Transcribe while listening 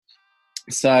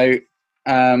So,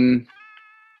 um,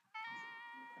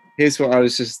 here's what I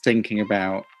was just thinking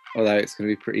about, although it's going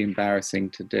to be pretty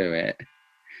embarrassing to do it.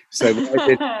 So,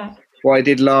 what I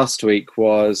did last week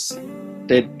was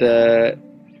did the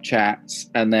chats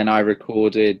and then I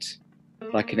recorded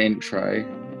like an intro,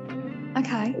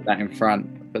 Okay. put that in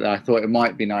front, but I thought it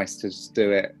might be nice to just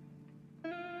do it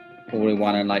all in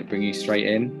one and like bring you straight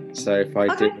in. So if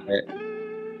I do it,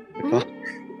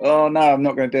 oh no, I'm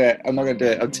not going to do it. I'm not going to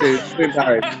do it. I'm too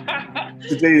embarrassed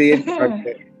to do the intro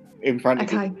in front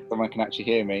of you, Okay. so someone can actually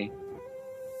hear me.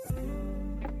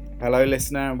 Hello,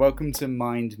 listener, and welcome to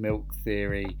Mind Milk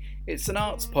Theory. It's an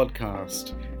arts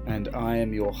podcast, and I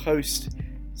am your host,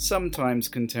 sometimes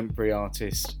contemporary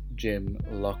artist Jim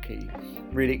Lockie.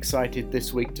 Really excited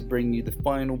this week to bring you the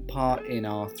final part in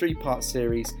our 3-part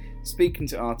series, speaking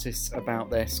to artists about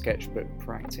their sketchbook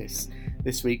practice.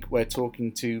 This week we're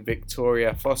talking to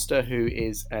Victoria Foster, who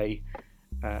is a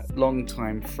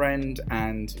long-time friend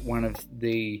and one of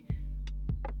the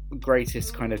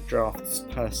greatest kind of drafts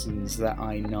persons that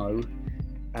I know,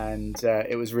 and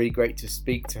it was really great to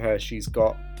speak to her. She's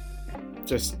got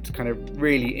just kind of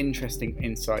really interesting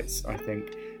insights. I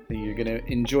think that you're going to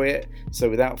enjoy it. So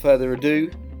without further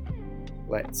ado,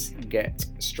 let's get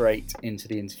straight into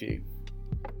the interview.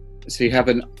 So you have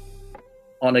an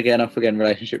on again, off again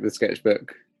relationship with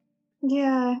sketchbook?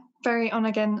 Yeah, very on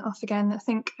again, off again. I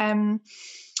think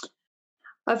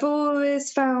I've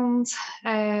always found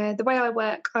the way I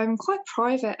work, I'm quite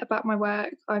private about my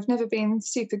work. I've never been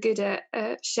super good at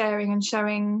sharing and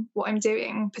showing what I'm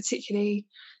doing, particularly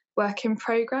work in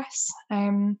progress.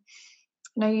 And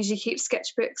I usually keep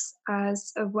sketchbooks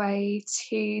as a way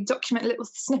to document little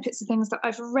snippets of things that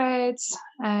I've read,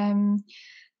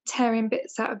 tearing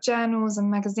bits out of journals and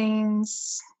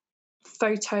magazines,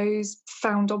 photos,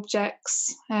 found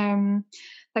objects.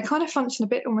 They kind of function a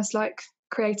bit almost like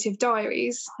creative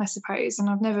diaries, I suppose, and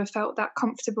I've never felt that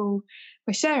comfortable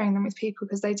with sharing them with people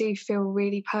because they do feel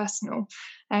really personal.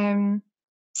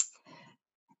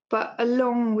 But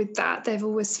along with that, they've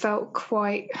always felt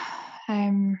quite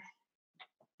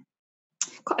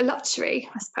a luxury,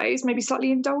 I suppose, maybe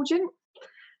slightly indulgent.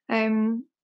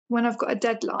 When I've got a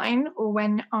deadline or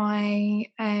when I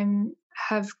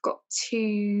have got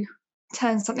to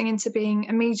turn something into being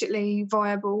immediately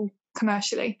viable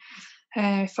commercially,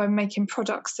 if I'm making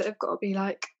products that have got to be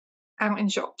like out in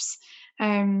shops,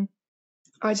 I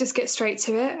just get straight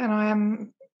to it, and I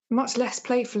am much less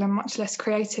playful and much less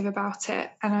creative about it,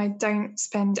 and I don't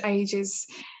spend ages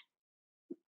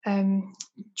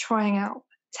trying out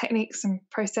techniques and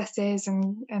processes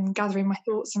and gathering my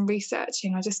thoughts and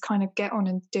researching. I just kind of get on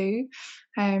and do,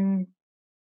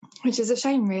 which is a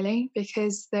shame really,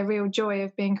 because the real joy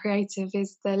of being creative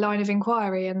is the line of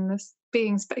inquiry and the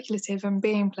being speculative and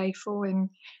being playful and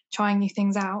trying new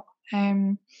things out.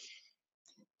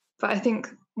 But I think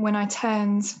when I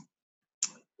turned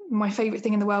my favourite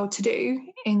thing in the world to do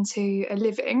into a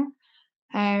living,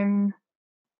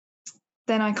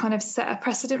 then I kind of set a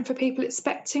precedent for people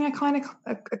expecting a kind of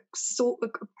a sort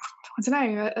of, I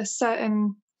don't know, a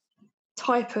certain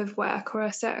type of work or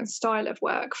a certain style of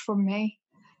work from me.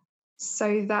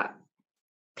 So that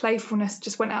playfulness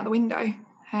just went out the window.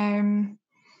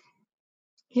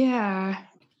 Yeah.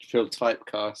 You feel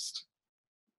typecast?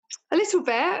 A little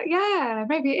bit, yeah,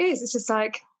 maybe it is. It's just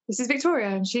like, this is Victoria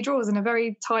and she draws in a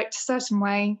very typed, certain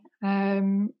way.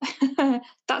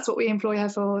 That's what we employ her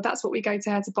for. That's what we go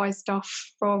to her to buy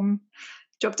stuff from.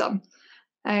 Job done.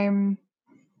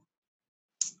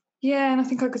 Yeah, and I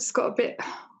think I just got a bit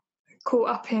caught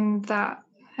up in that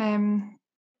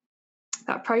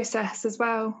that process as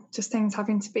well. Just things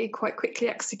having to be quite quickly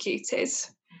executed.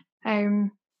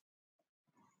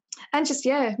 And just,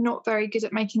 yeah, not very good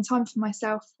at making time for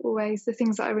myself always. The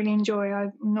things that I really enjoy,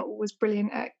 I'm not always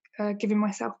brilliant at giving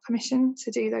myself permission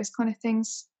to do those kind of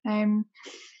things.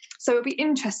 So it'll be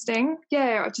interesting.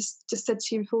 Yeah, I just said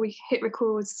to you before we hit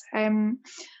records,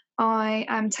 I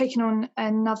am taking on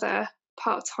another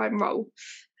part-time role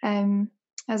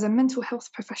as a mental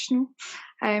health professional,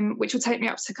 which will take me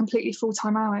up to completely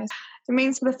full-time hours. It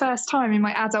means for the first time in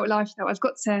my adult life that I've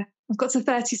got to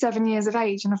 37 years of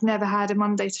age and I've never had a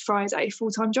Monday to Friday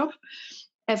full-time job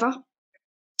ever.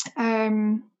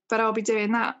 But I'll be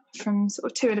doing that from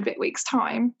sort of 2 and a bit weeks'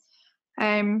 time,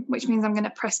 which means I'm going to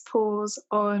press pause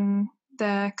on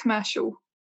the commercial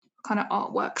kind of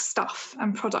artwork stuff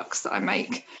and products that I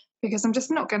make, because I'm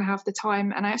just not going to have the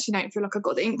time, and I actually don't feel like I've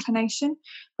got the inclination.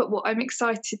 But what I'm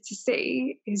excited to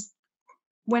see is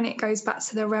when it goes back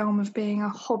to the realm of being a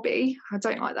hobby, I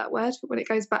don't like that word, but when it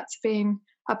goes back to being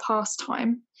a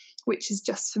pastime, which is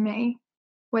just for me,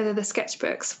 whether the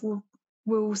sketchbooks will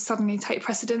will suddenly take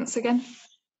precedence again.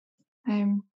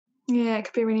 Yeah, it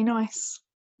could be really nice.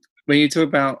 When you talk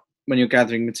about when you're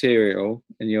gathering material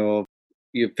and you're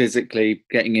physically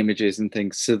getting images and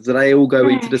things, so do they all go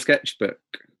into the sketchbook?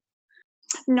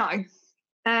 No.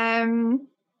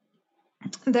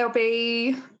 There'll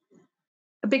be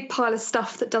a big pile of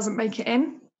stuff that doesn't make it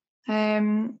in.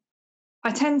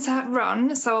 I tend to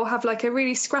run, so I'll have like a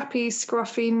really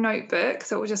scruffy notebook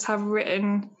that will just have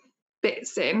written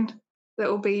bits in that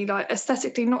will be like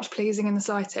aesthetically not pleasing in the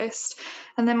slightest.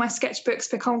 And then my sketchbooks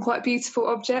become quite beautiful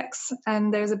objects,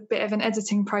 and there's a bit of an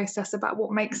editing process about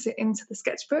what makes it into the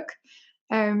sketchbook.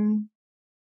 And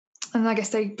I guess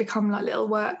they become like little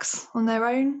works on their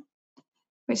own,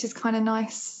 which is kind of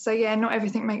nice. So yeah, not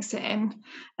everything makes it in.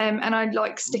 And I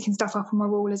like sticking stuff up on my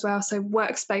wall as well. So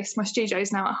workspace, my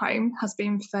studio's now at home, has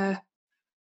been for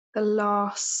the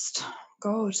last,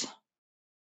 trying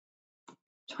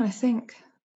to think,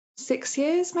 6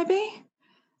 years maybe.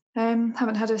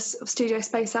 Haven't had a studio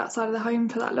space outside of the home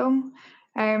for that long.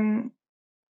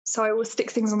 So I will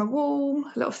stick things on the wall.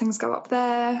 A lot of things go up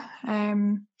there.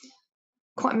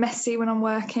 Quite messy when I'm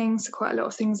working, so quite a lot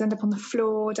of things end up on the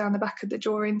floor, down the back of the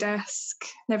drawing desk,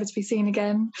 never to be seen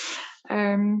again.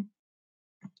 And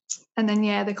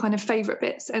then the kind of favourite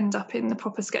bits end up in the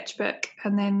proper sketchbook,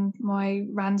 and then my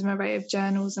random array of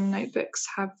journals and notebooks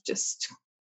have just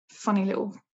funny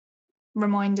little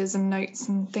reminders and notes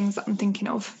and things that I'm thinking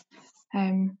of.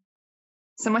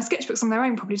 So my sketchbooks on their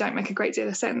own probably don't make a great deal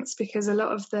of sense, because a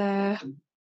lot of their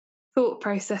thought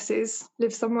processes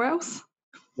live somewhere else.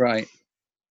 Right.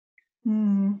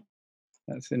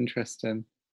 That's interesting.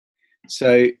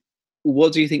 So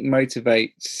what do you think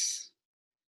motivates,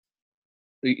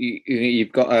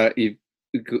 you've got a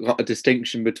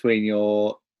distinction between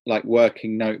your like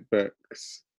working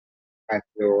notebooks and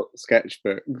your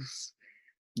sketchbooks.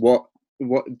 What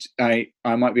I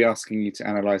might be asking you to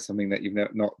analyze something that you've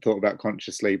not thought about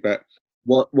consciously, but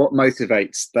what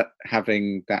motivates that,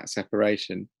 having that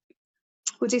separation?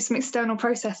 We'll do some external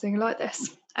processing like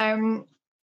this.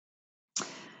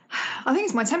 I think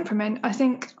it's my temperament. I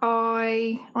think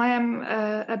I am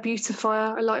a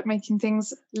beautifier. I like making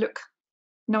things look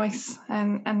nice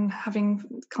and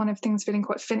having kind of things feeling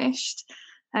quite finished.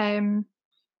 But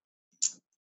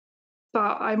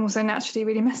I'm also naturally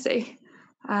really messy,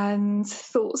 and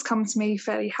thoughts come to me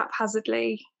fairly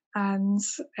haphazardly, and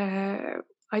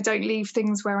I don't leave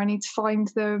things where I need to find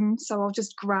them, so I'll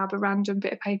just grab a random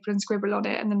bit of paper and scribble on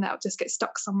it, and then that'll just get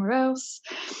stuck somewhere else.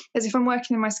 As if I'm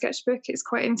working in my sketchbook, it's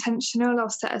quite intentional. I'll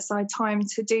set aside time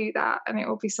to do that, and it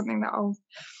will be something that I'll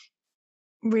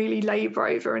really labour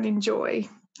over and enjoy,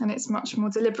 and it's much more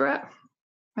deliberate.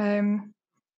 Maybe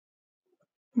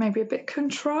a bit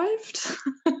contrived.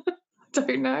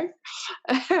 Don't know.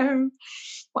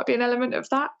 Might be an element of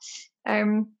that.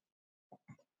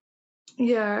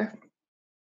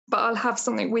 But I'll have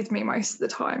something with me most of the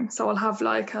time. So I'll have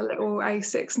like a little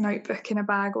A6 notebook in a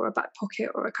bag or a back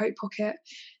pocket or a coat pocket,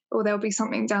 or there'll be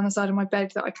something down the side of my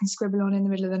bed that I can scribble on in the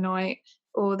middle of the night,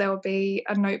 or there'll be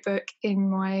a notebook in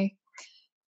my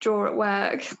drawer at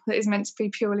work that is meant to be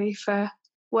purely for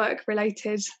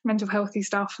work-related mental healthy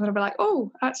stuff, and I'll be like,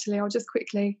 oh, actually, I'll just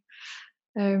quickly,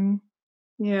 So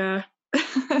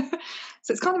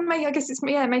it's kind of I guess it's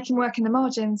making work in the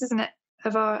margins, isn't it,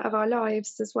 of our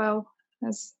lives as well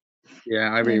as.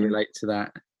 Yeah, I really relate to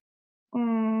that.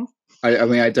 I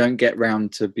mean, I don't get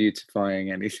round to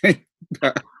beautifying anything,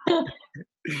 but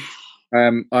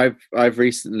I've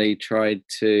recently tried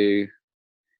to,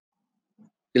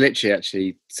 literally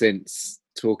actually since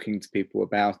talking to people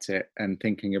about it and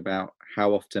thinking about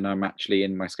how often I'm actually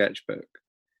in my sketchbook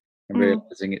and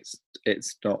realizing it's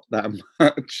not that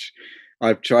much.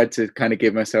 I've tried to kind of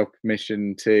give myself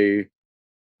permission to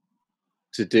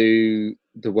do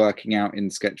the working out in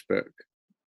sketchbook,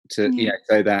 to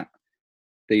so that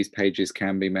these pages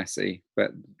can be messy,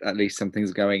 but at least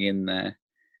something's going in there.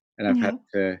 And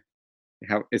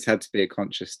it's had to be a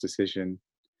conscious decision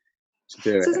to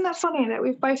do it. So isn't that funny that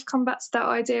we've both come back to that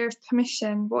idea of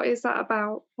permission? What is that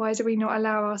about? Why do we not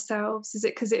allow ourselves? Is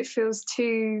it because it feels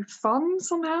too fun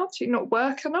somehow? Do you not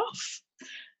work enough?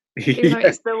 Even though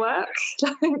it's the work.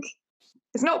 Like,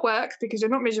 it's not work because you're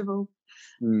not miserable.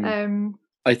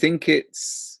 I think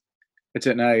it's, I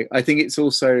don't know, I think it's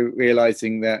also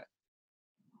realizing that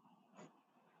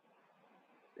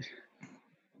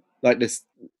like this,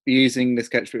 using the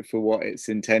sketchbook for what it's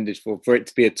intended for it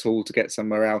to be a tool to get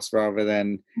somewhere else, rather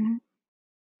than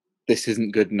this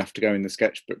isn't good enough to go in the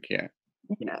sketchbook yet.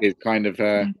 It kind of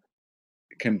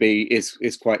can be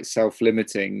is quite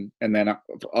self-limiting, and then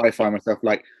I find myself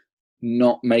like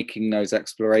not making those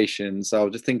explorations. So I'll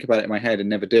just think about it in my head and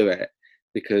never do it,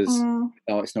 because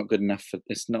it's not good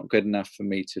enough for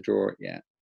me to draw it yet.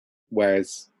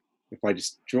 Whereas if I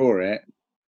just draw it,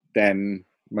 then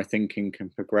my thinking can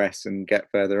progress and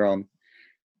get further on.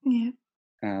 Yeah.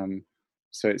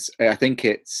 So I think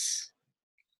it's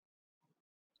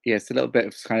a little bit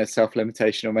of kind of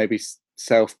self-limitation, or maybe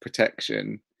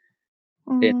self-protection,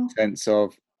 in the sense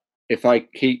of, if I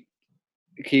keep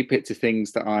it to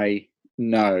things that I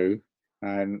know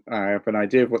and I have an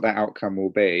idea of what that outcome will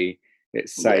be,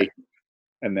 it's safe,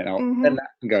 and then then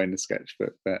that can go in the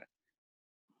sketchbook. But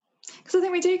because I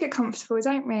think we do get comfortable,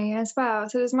 don't we, as well?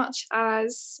 So as much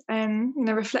as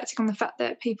reflecting on the fact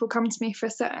that people come to me for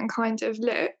a certain kind of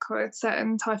look or a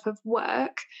certain type of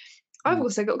work, I've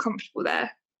also got comfortable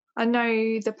there. I know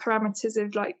the parameters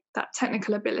of like that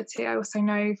technical ability. I also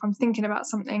know if I'm thinking about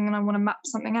something and I want to map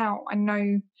something out, I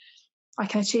know I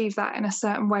can achieve that in a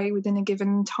certain way within a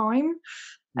given time.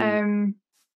 I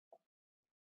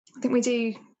think we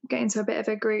do get into a bit of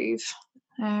a groove,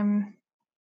 and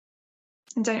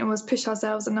don't always push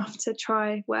ourselves enough to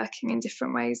try working in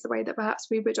different ways, the way that perhaps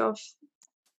we would have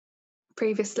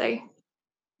previously.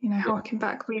 Harking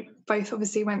back, we both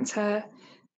obviously went to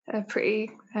a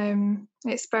pretty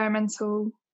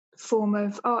experimental form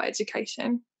of art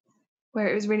education, where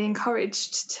it was really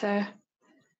encouraged to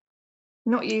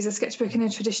not use a sketchbook in a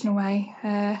traditional way,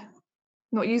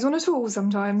 not use one at all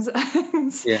sometimes,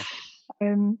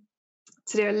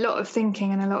 to do a lot of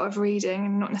thinking and a lot of reading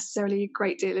and not necessarily a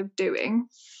great deal of doing.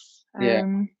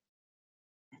 So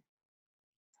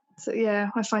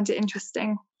I find it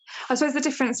interesting. I suppose the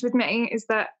difference with me is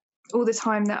that all the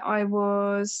time that I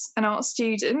was an art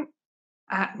student,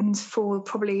 and for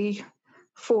probably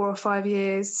 4 or 5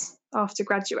 years after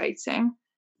graduating,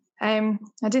 I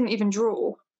didn't even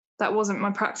draw. That wasn't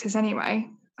my practice anyway,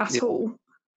 at all.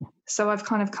 So I've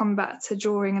kind of come back to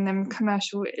drawing and then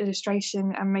commercial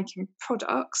illustration and making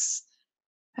products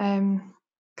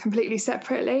completely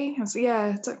separately. I was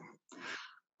I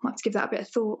might have to give that a bit of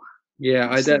thought.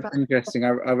 That's interesting. I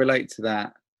relate to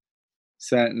that.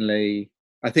 Certainly,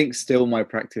 I think still my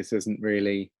practice hasn't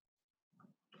really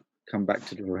come back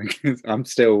to drawing. I'm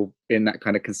still in that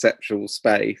kind of conceptual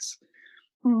space.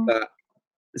 But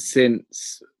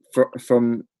since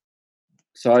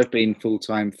so I've been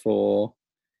full-time for,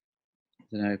 I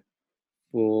don't know,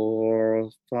 4 or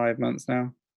 5 months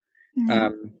now.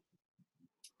 Can't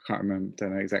remember,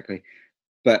 don't know exactly.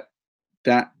 But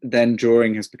that then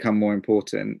drawing has become more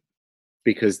important,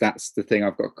 because that's the thing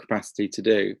I've got capacity to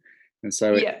do. And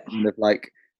so it's kind of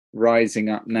like rising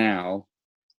up now,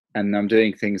 and I'm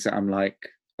doing things that I'm like,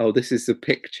 oh, this is a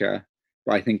picture,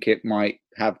 but I think it might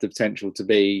have the potential to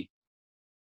be,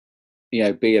 be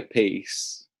a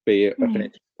piece, be a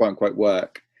finished quote-unquote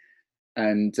work.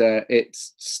 And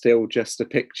it's still just a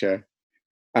picture.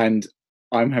 And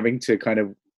I'm having to kind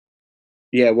of,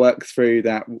 work through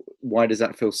that. Why does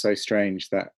that feel so strange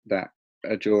that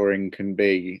a drawing can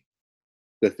be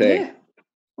the thing?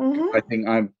 I think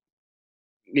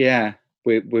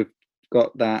we've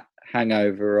got that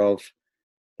hangover of,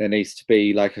 there needs to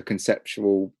be like a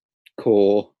conceptual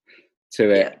core to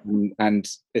it, and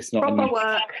it's not proper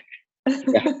work.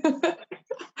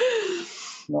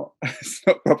 It's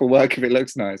not proper work if it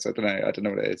looks nice. I don't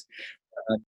know what it is.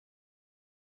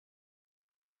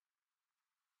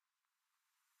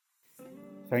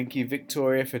 Thank you,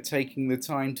 Victoria, for taking the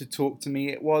time to talk to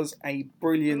me. It was a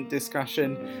brilliant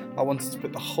discussion. I wanted to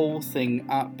put the whole thing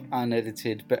up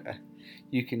unedited, but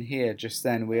you can hear just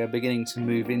then we are beginning to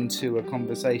move into a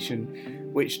conversation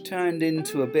which turned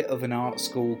into a bit of an art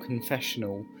school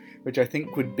confessional, which I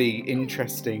think would be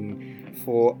interesting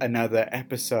for another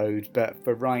episode. But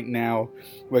for right now,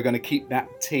 we're going to keep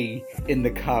that tea in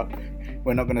the cup.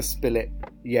 We're not going to spill it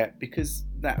yet, because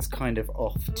that's kind of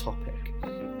off topic.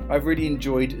 I've really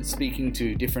enjoyed speaking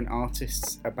to different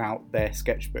artists about their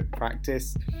sketchbook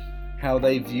practice, how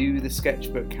they view the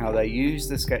sketchbook, how they use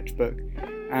the sketchbook,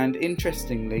 and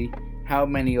interestingly, how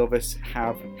many of us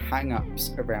have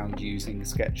hang-ups around using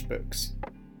sketchbooks.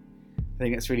 I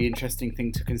think it's a really interesting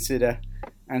thing to consider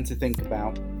and to think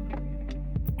about.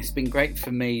 It's been great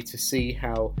for me to see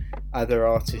how other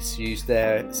artists use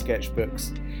their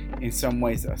sketchbooks, in some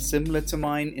ways that are similar to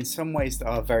mine, in some ways that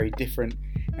are very different,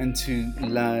 and to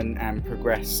learn and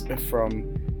progress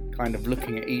from kind of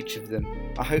looking at each of them.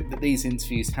 I hope that these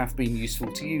interviews have been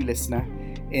useful to you, listener,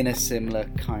 in a similar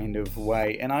kind of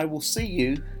way. And I will see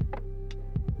you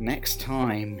next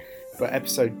time for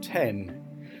episode 10.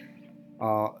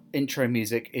 Our intro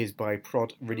music is by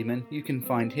Prod Riddiman. You can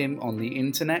find him on the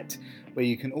internet, where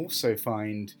you can also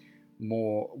find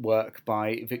more work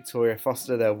by Victoria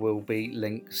Foster. There will be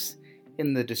links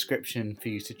in the description for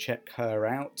you to check her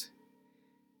out.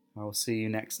 I'll see you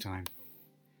next time.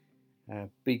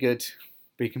 Be good,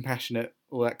 be compassionate,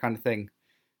 all that kind of thing.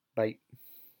 Bye.